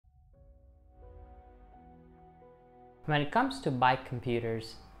When it comes to bike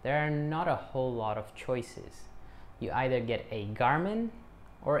computers, there are not a whole lot of choices. You either get a Garmin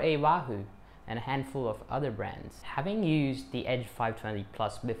or a Wahoo and a handful of other brands. Having used the Edge 520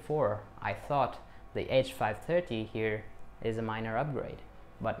 Plus before, I thought the Edge 530 here is a minor upgrade,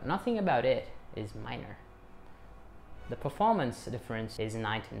 but nothing about it is minor. The performance difference is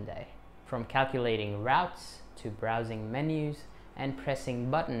night and day. From calculating routes to browsing menus and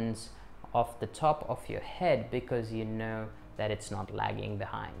pressing buttons off the top of your head because you know that it's not lagging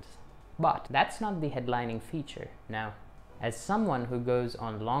behind. But that's not the headlining feature, no. As someone who goes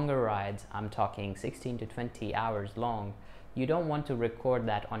on longer rides, I'm talking 16 to 20 hours long, you don't want to record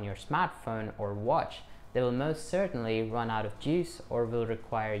that on your smartphone or watch. They will most certainly run out of juice or will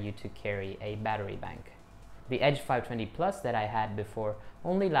require you to carry a battery bank. The Edge 520 Plus that I had before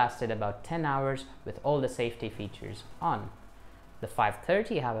only lasted about 10 hours with all the safety features on. The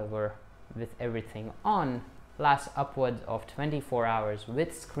 530, however, with everything on, lasts upwards of 24 hours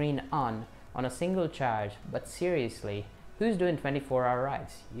with screen on a single charge. But seriously, who's doing 24-hour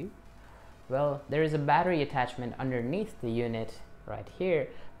rides? You? Well, there is a battery attachment underneath the unit right here,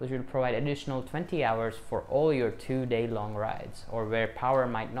 which will provide additional 20 hours for all your 2-day long rides or where power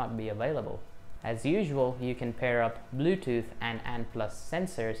might not be available. As usual, you can pair up Bluetooth and ANT+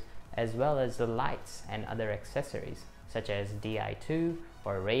 sensors as well as the lights and other accessories such as Di2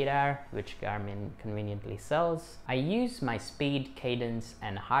 or radar, which Garmin conveniently sells. I use my speed, cadence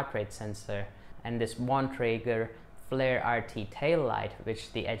and heart rate sensor and this Bontrager Flare RT tail light,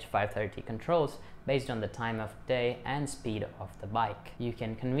 which the Edge 530 controls based on the time of day and speed of the bike. You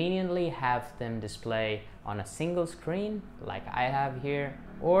can conveniently have them display on a single screen like I have here,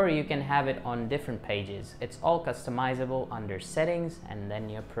 or you can have it on different pages. It's all customizable under settings and then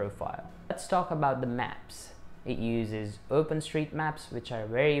your profile. Let's talk about the maps. It uses OpenStreetMaps, which are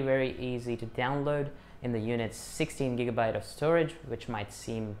very easy to download in the unit's 16 GB of storage, which might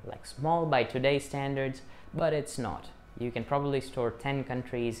seem like small by today's standards, but it's not. You can probably store 10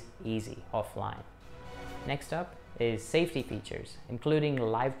 countries easy offline. Next up is safety features, including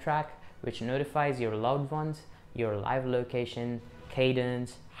Live Track, which notifies your loved ones, your live location,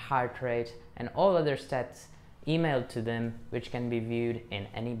 cadence, heart rate, and all other stats emailed to them, which can be viewed in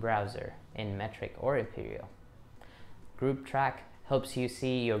any browser, in metric or imperial. Group Track helps you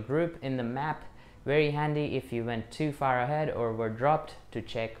see your group in the map, very handy if you went too far ahead or were dropped to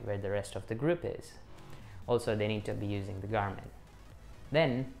check where the rest of the group is. Also, they need to be using the Garmin.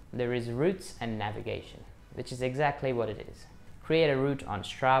 Then there is routes and navigation, which is exactly what it is. Create a route on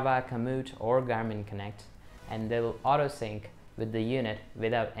Strava, Komoot or Garmin Connect and they will auto-sync with the unit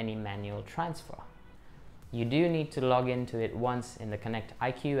without any manual transfer. You do need to log into it once in the Connect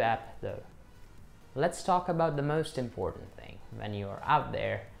IQ app though. Let's talk about the most important thing when you are out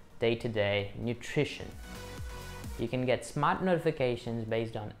there, day-to-day nutrition. You can get smart notifications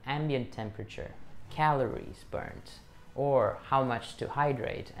based on ambient temperature, calories burnt, or how much to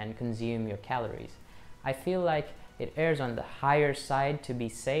hydrate and consume your calories. I feel like it errs on the higher side to be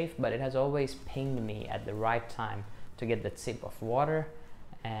safe, but it has always pinged me at the right time to get that sip of water,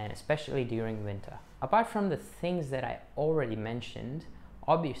 and especially during winter. Apart from the things that I already mentioned,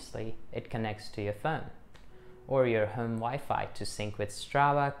 obviously it connects to your phone or your home Wi-Fi to sync with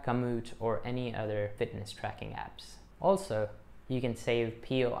Strava, Komoot or any other fitness tracking apps. Also, you can save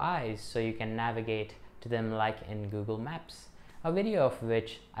POIs so you can navigate to them like in Google Maps, a video of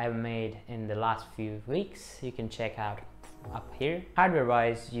which I've made in the last few weeks. You can check out up here. Hardware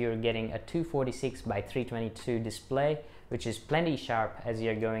wise, you're getting a 246 by 322 display, which is plenty sharp as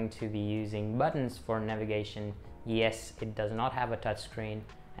you're going to be using buttons for navigation. Yes, it does not have a touchscreen,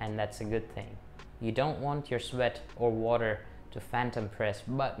 and that's a good thing. You don't want your sweat or water to phantom press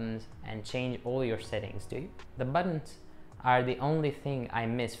buttons and change all your settings, do you? The buttons are the only thing I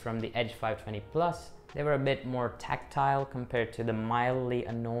miss from the Edge 520 Plus. They were a bit more tactile compared to the mildly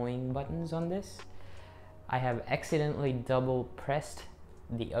annoying buttons on this. I have accidentally double pressed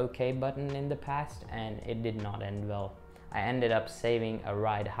the OK button in the past and it did not end well. I ended up saving a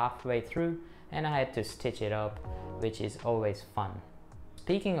ride halfway through and I had to stitch it up, which is always fun.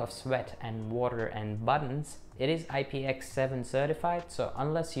 Speaking of sweat and water and buttons, it is IPX7 certified, so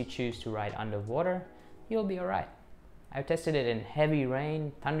unless you choose to ride underwater, you'll be alright. I've tested it in heavy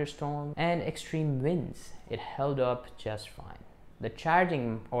rain, thunderstorm, and extreme winds. It held up just fine. The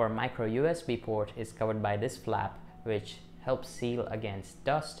charging or micro USB port is covered by this flap, which helps seal against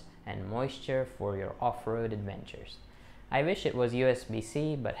dust and moisture for your off-road adventures. I wish it was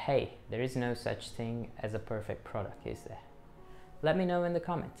USB-C, but hey, there is no such thing as a perfect product, is there? Let me know in the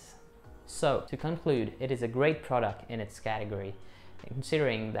comments. So, to conclude, it is a great product in its category,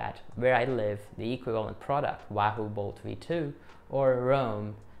 considering that where I live, the equivalent product, Wahoo Bolt V2 or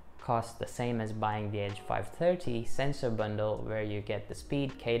Roam, costs the same as buying the Edge 530 sensor bundle, where you get the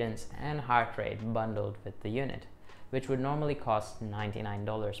speed, cadence and heart rate bundled with the unit, which would normally cost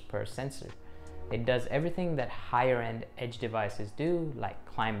 $99 per sensor. It does everything that higher end Edge devices do, like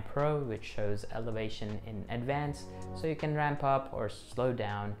ClimbPro, which shows elevation in advance so you can ramp up or slow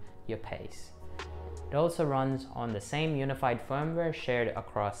down your pace. It also runs on the same unified firmware shared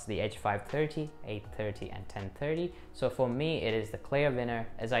across the Edge 530, 830 and 1030, so for me it is the clear winner,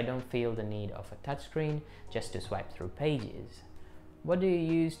 as I don't feel the need of a touchscreen just to swipe through pages. What do you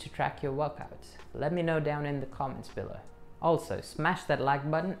use to track your workouts? Let me know down in the comments below. Also, smash that like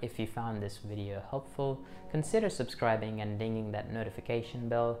button if you found this video helpful. Consider subscribing and dinging that notification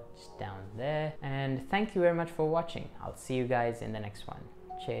bell just down there. And thank you very much for watching. I'll see you guys in the next one.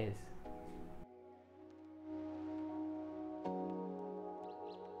 Cheers.